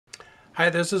Hi,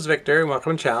 this is Victor and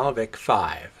welcome to channel Vic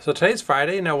 5. So today's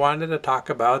Friday and I wanted to talk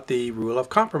about the rule of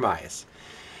compromise.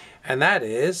 And that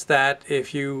is that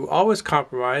if you always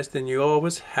compromise, then you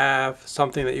always have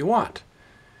something that you want.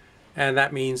 And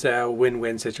that means a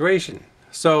win-win situation.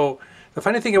 So the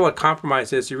funny thing about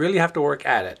compromise is you really have to work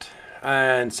at it.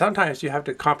 And sometimes you have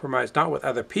to compromise not with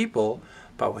other people,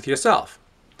 but with yourself.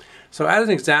 So as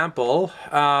an example,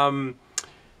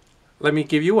 let me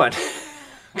give you one.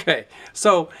 Okay,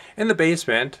 so in the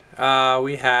basement,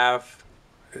 we have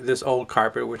this old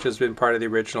carpet which has been part of the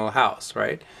original house,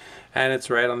 right? And it's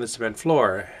right on the cement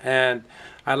floor. And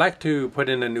I like to put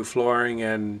in a new flooring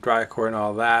and dry core and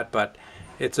all that, but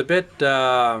it's a bit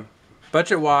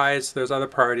budget-wise. There's other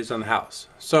priorities on the house.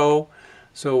 So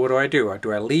what do?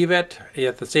 Do I leave it?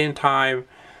 At the same time,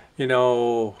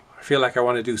 I feel like I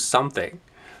want to do something.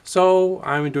 So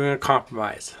I'm doing a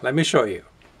compromise. Let me show you.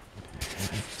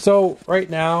 So right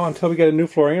now, until we get a new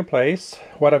flooring in place,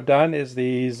 what I've done is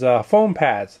these foam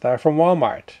pads that are from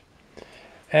Walmart.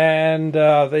 And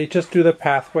they just do the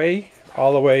pathway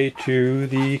all the way to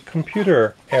the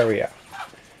computer area.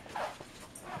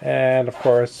 And of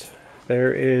course,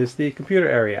 there is the computer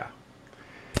area.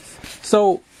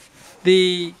 So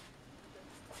the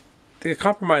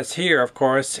compromise here, of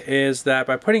course, is that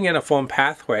by putting in a foam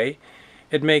pathway,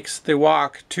 it makes the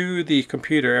walk to the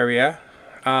computer area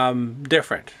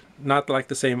different, not like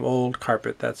the same old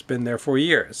carpet that's been there for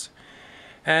years.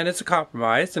 And it's a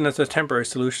compromise and it's a temporary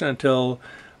solution until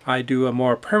I do a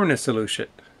more permanent solution.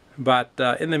 But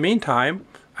in the meantime,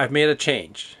 I've made a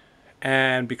change,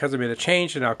 and because I made a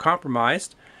change and now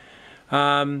compromised,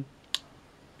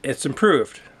 it's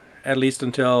improved, at least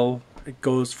until it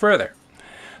goes further.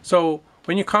 So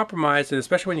when you compromise, and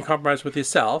especially when you compromise with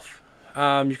yourself,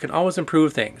 you can always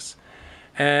improve things.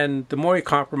 And the more you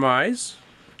compromise,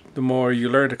 the more you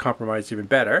learn to compromise even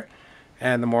better.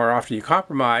 And the more often you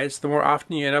compromise, the more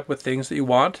often you end up with things that you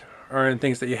want, or in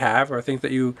things that you have, or things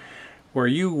that where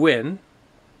you win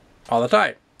all the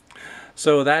time.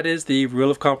 So that is the rule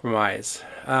of compromise.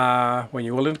 When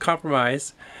you're willing to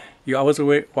compromise, you always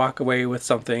walk away with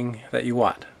something that you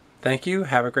want. Thank you,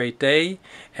 have a great day,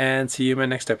 and see you in my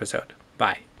next episode.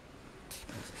 Bye.